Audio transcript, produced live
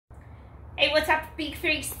up, Peak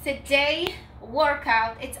Freaks? Today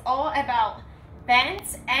workout, it's all about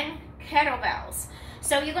bands and kettlebells.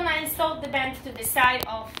 So you're gonna install the band to the side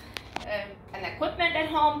of an equipment at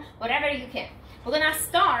home, whatever you can. We're gonna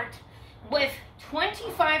start with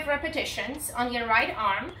 25 repetitions on your right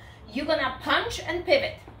arm. You're gonna punch and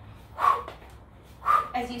pivot.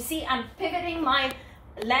 As you see, I'm pivoting my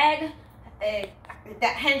leg.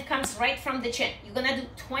 That hand comes right from the chin. You're gonna do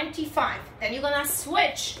 25. Then you're gonna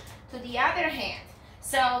switch to the other hand.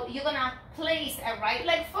 So you're gonna place a right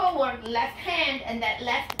leg forward, left hand, and that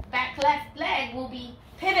left leg will be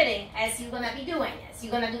pivoting as you're gonna be doing this.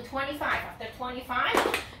 You're gonna do 25. After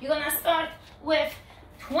 25, you're gonna start with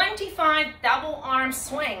 25 double arm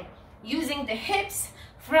swing, using the hips,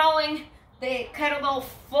 throwing the kettlebell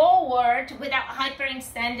forward without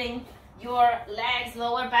hyperextending your legs,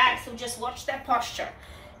 lower back. So just watch that posture.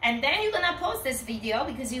 And then you're gonna pause this video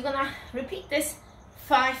because you're gonna repeat this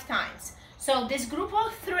 5 times. So this group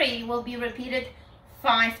of 3 will be repeated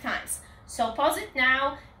 5 times. So pause it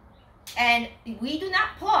now, and we do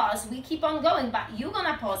not pause, we keep on going, but you're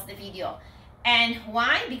gonna pause the video. And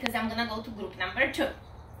why? Because I'm gonna go to group number 2.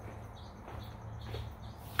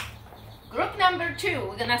 Group number 2,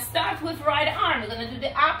 we're gonna start with right arm. We're gonna do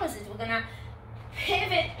the opposite. We're gonna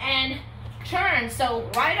pivot and turn. So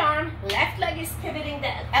right arm, left leg is pivoting,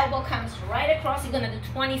 the elbow comes right across. You're gonna do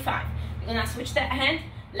 25. You're gonna switch that hand,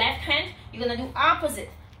 left hand, you're gonna do opposite,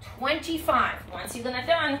 25. Once you're gonna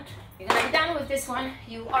be done with this one,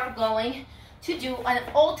 you are going to do an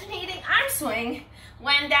alternating arm swing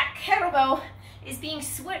when that kettlebell is being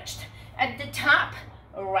switched at the top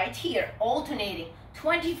right here, alternating,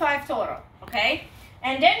 25 total, okay?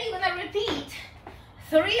 And then you're gonna repeat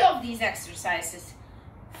 3 of these exercises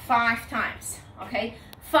 5 times, okay?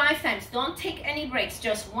 5 times. Don't take any breaks.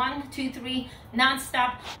 Just 1, 2, 3,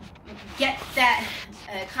 non-stop. Get that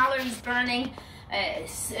calories burning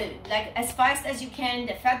like as fast as you can,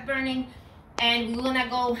 the fat burning. And we're gonna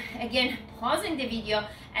go again, pausing the video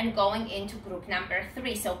and going into group number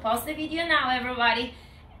 3. So pause the video now, everybody,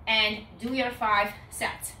 and do your 5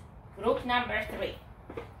 sets. Group number 3.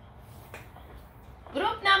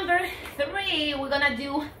 Group number 3, we're gonna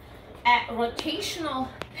do a rotational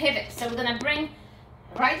pivot. So we're gonna bring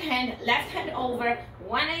right hand, left hand over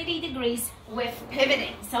 180 degrees with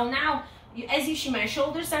pivoting. So now, as you see, my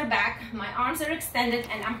shoulders are back, my arms are extended,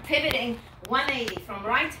 and I'm pivoting 180 from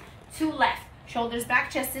right to left. Shoulders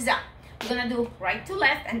back, chest is up. You're gonna do right to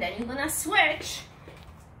left, and then you're gonna switch.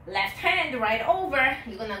 Left hand right over,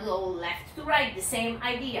 you're gonna go left to right, the same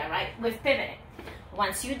idea, right, with pivoting.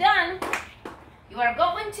 Once you're done, you are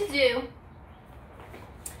going to do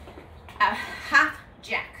a half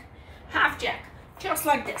jack. Half jack. Just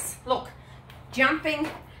like this. Look, jumping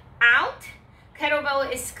out,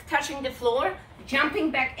 kettlebell is touching the floor,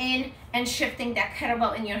 jumping back in and shifting that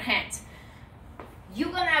kettlebell in your hands.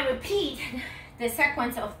 You're gonna repeat the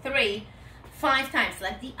sequence of 3 5 times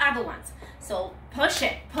like the other ones. So push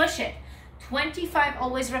it, push it. 25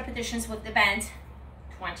 always repetitions with the band,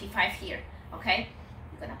 25 here, okay?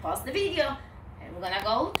 You're gonna pause the video and we're gonna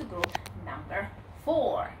go to group number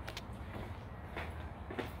 4.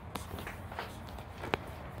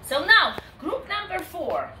 So now, group number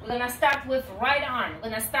 4, we're gonna start with right arm. We're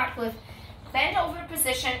gonna start with bent over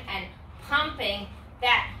position and pumping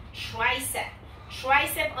that tricep.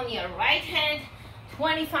 Tricep on your right hand,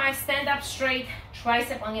 25, stand up straight,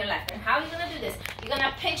 tricep on your left. And how are you gonna do this? You're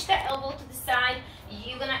gonna pinch that elbow to the side.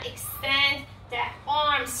 You're gonna extend that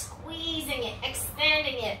arm, squeezing it,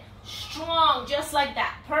 extending it, strong, just like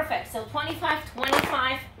that. Perfect. So 25,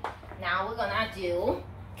 25. Now we're gonna do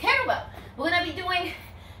kettlebell. We're gonna be doing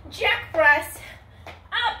jack press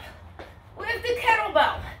up with the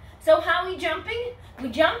kettlebell. So how are we jumping?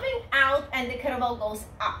 We're jumping out and the kettlebell goes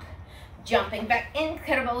up. Jumping back in,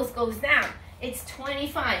 kettlebell goes down. It's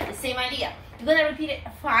 25, the same idea. You're gonna repeat it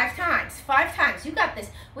 5 times. 5 times, you got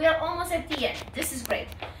this. We are almost at the end. This is great.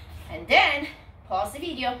 And then, pause the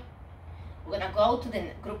video. We're gonna go to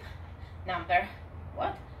the group number,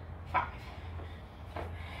 5.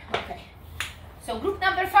 Okay. So group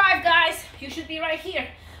number 5, guys, you should be right here.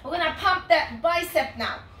 We're gonna pump that bicep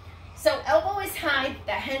now. So elbow is high,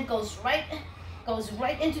 the hand goes right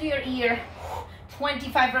into your ear.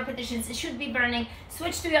 25 repetitions, it should be burning.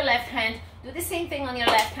 Switch to your left hand, do the same thing on your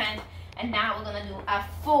left hand. And now we're gonna do a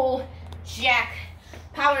full jack,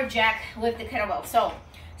 power jack with the kettlebell. So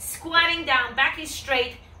squatting down, back is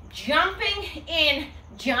straight, jumping in,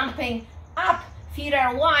 jumping up. Feet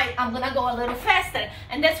are wide. I'm gonna go a little faster,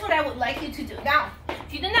 and that's what I would like you to do. Now,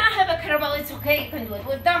 if you do not have a kettlebell, it's okay. You can do it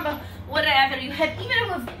with dumbbell, whatever you have, even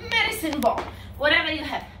with medicine ball, whatever you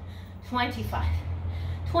have. 25,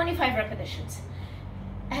 25 repetitions.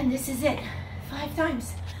 And this is it, 5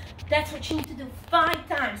 times. That's what you need to do 5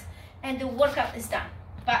 times, and the workout is done.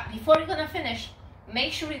 But before you're gonna finish,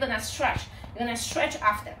 make sure you're gonna stretch. You're gonna stretch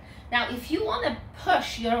after. Now, if you wanna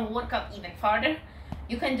push your workout even farther,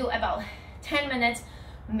 you can do about 10 minutes,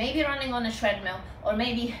 maybe running on a treadmill, or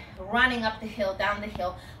maybe running up the hill, down the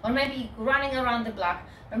hill, or maybe running around the block,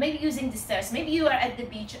 or maybe using the stairs. Maybe you are at the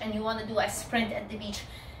beach and you wanna do a sprint at the beach.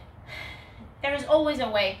 There is always a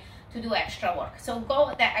way to do extra work. So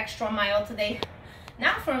go that extra mile today,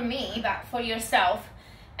 not for me, but for yourself,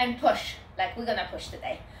 and push like we're gonna push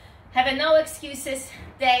today. Have a no excuses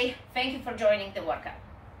day. Thank you for joining the workout.